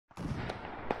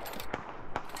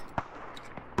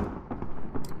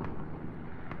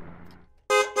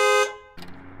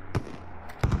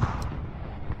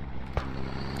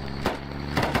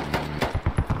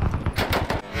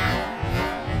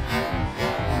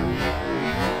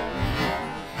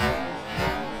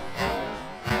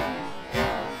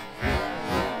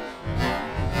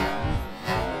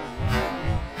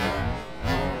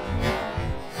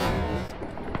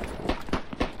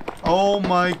Oh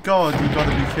my god, you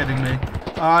gotta be kidding me.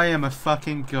 I am a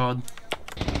fucking god.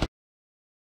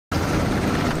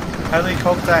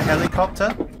 Helicopter, helicopter?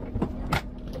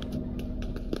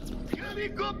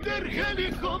 Helicopter,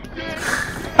 helicopter.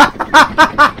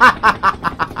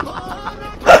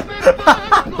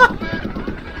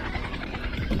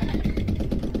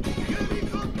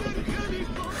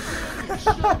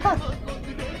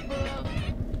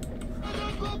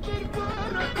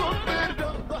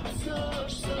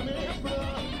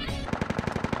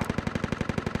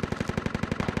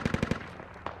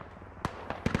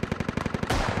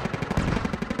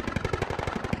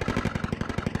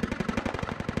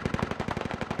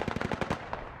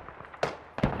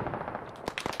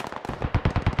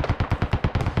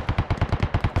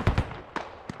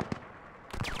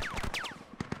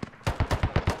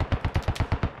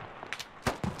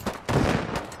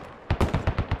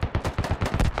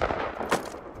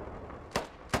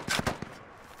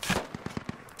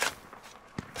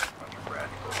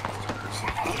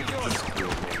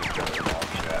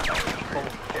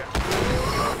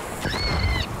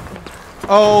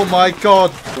 Oh my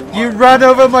god! You ran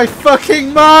over my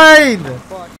fucking mine!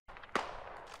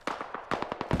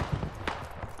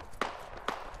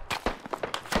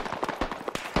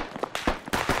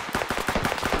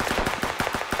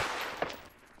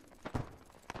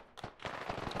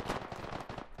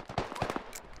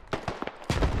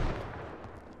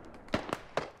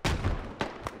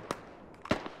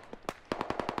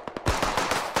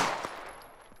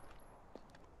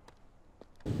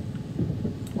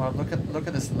 Wow, look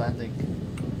at this landing.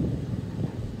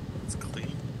 It's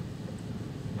clean.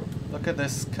 Look at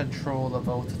this control of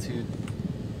altitude.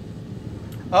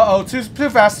 Uh oh, too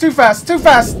fast, too fast, too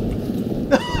fast!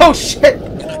 Oh shit!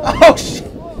 Oh shit!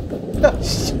 Oh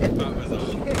shit!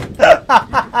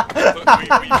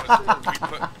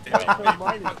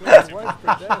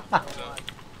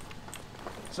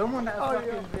 Someone has a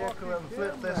fucking vehicle and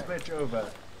flip this bitch over.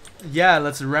 Yeah,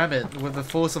 let's ram it with the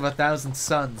force of 1,000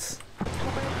 suns.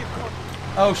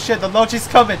 Oh shit, the lodge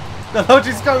coming! The lodge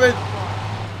coming!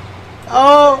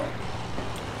 Oh!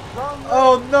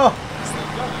 Oh no!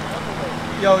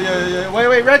 Yo,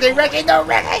 wait, Reggie, no,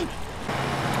 Reggie!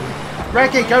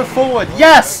 Reggie, go forward!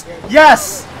 Yes!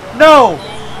 Yes! No!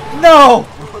 No!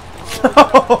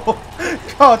 No!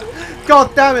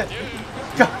 God damn it!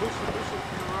 God.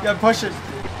 Yeah, push it.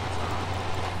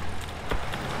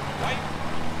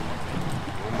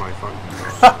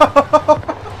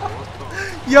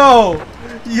 Yo,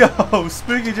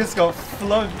 Spooky just got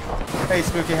flunked. Hey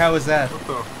Spooky, how was that? What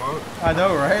the fuck? I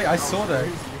know, right? I saw that.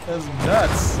 That was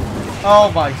nuts.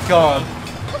 Oh my god.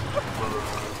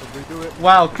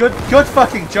 Wow, good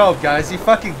fucking job, guys. You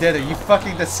fucking did it. You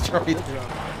fucking destroyed it.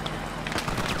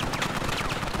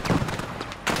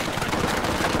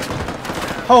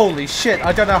 Holy shit,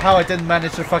 I don't know how I didn't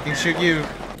manage to fucking shoot you.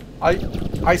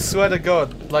 I swear to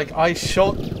god, like, I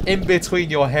shot in between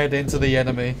your head into the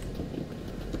enemy.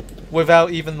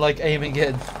 Without even, like, aiming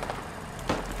in.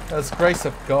 That's grace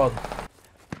of god.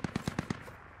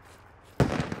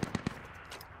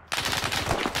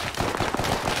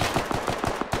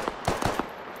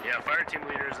 Yeah, fire team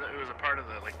leaders, it was a part of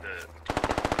the, like, the...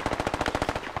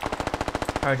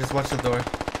 Alright, just watch the door.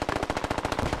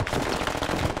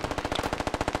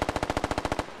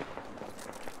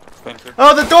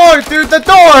 Oh, the door, dude, the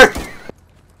door!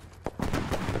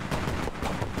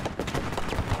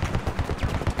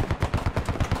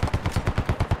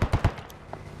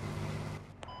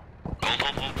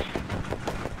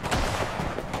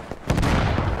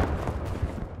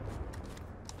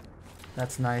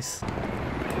 That's nice.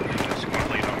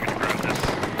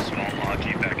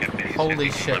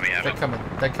 Holy shit, they're coming,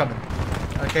 they're coming.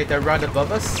 Okay, they're right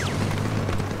above us.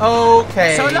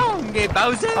 Okay. So long,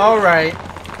 Bowser. Alright.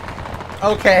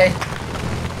 Okay.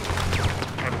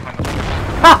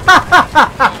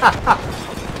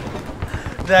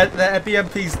 The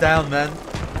BMP's down, man.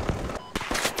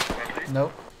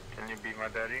 Nope. Can you be my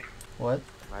daddy? What?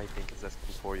 I think it's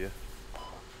asking for you.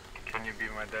 Can you be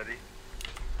my daddy?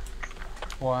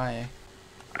 Why?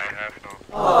 I have no.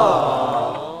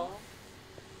 Aww.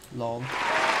 Lol. Is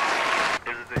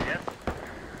it a yes?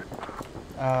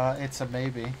 It's a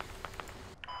maybe.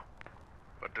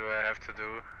 What do I have to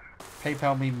do?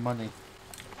 PayPal me money.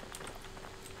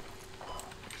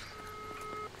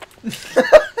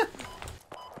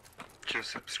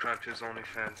 Just subscribe to his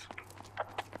OnlyFans.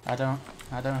 I don't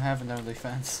have an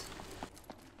OnlyFans.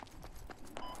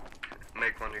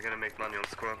 Make one, you're gonna make money on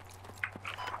Squad.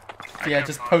 Yeah,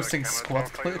 just posting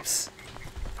squad clips.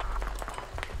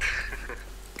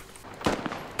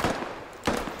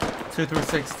 Two through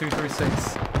six.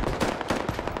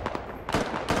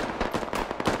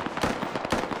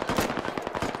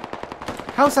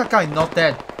 How's that guy not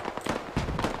dead?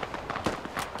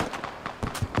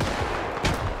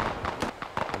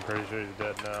 I'm pretty sure he's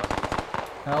dead now.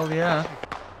 Hell yeah.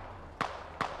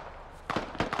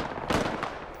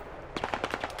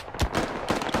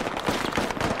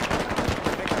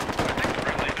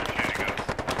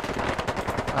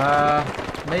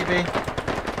 Maybe.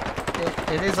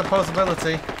 It is a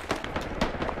possibility.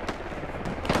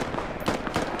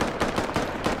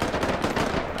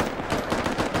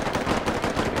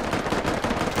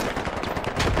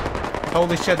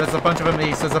 Holy shit, there's a bunch of them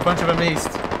east. There's a bunch of them east.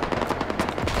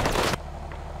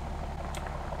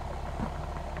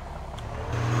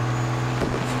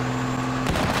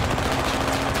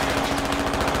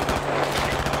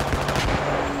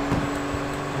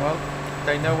 Well,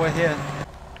 they know we're here.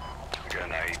 I got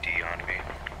an IED on me.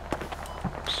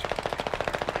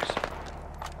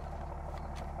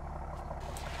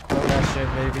 Oh, that shit,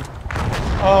 baby.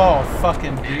 Oh,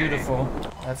 fucking beautiful.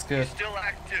 That's good. Still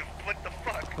active. What the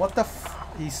fuck? What the f...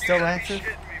 He's still active?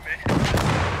 Shit me, man.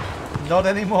 Not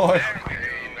anymore.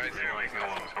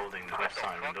 Holding the left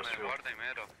side industrial.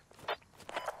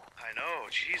 I know,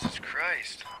 Jesus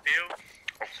Christ. Feel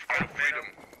of freedom.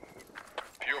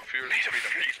 Pure freedom.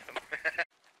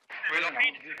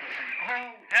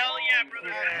 Hell yeah,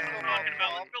 brother. That's what I'm talking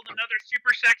about. Let's build another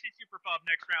super sexy super fob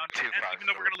next round. Even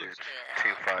though we're gonna lose.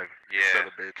 2-5.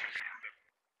 Yeah.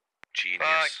 Genius.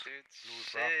 Fuck, dude.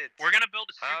 Shit. We're gonna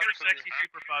build a super sexy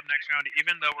super fob next round,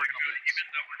 even though we're gonna lose.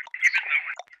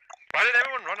 Why did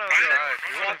everyone run out of the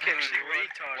Fucking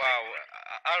retard. Wow,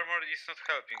 armor is not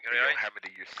helping, right?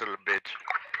 Hamidi, you still a bitch.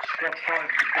 Cry.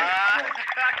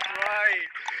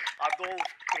 Adolf,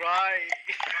 cry.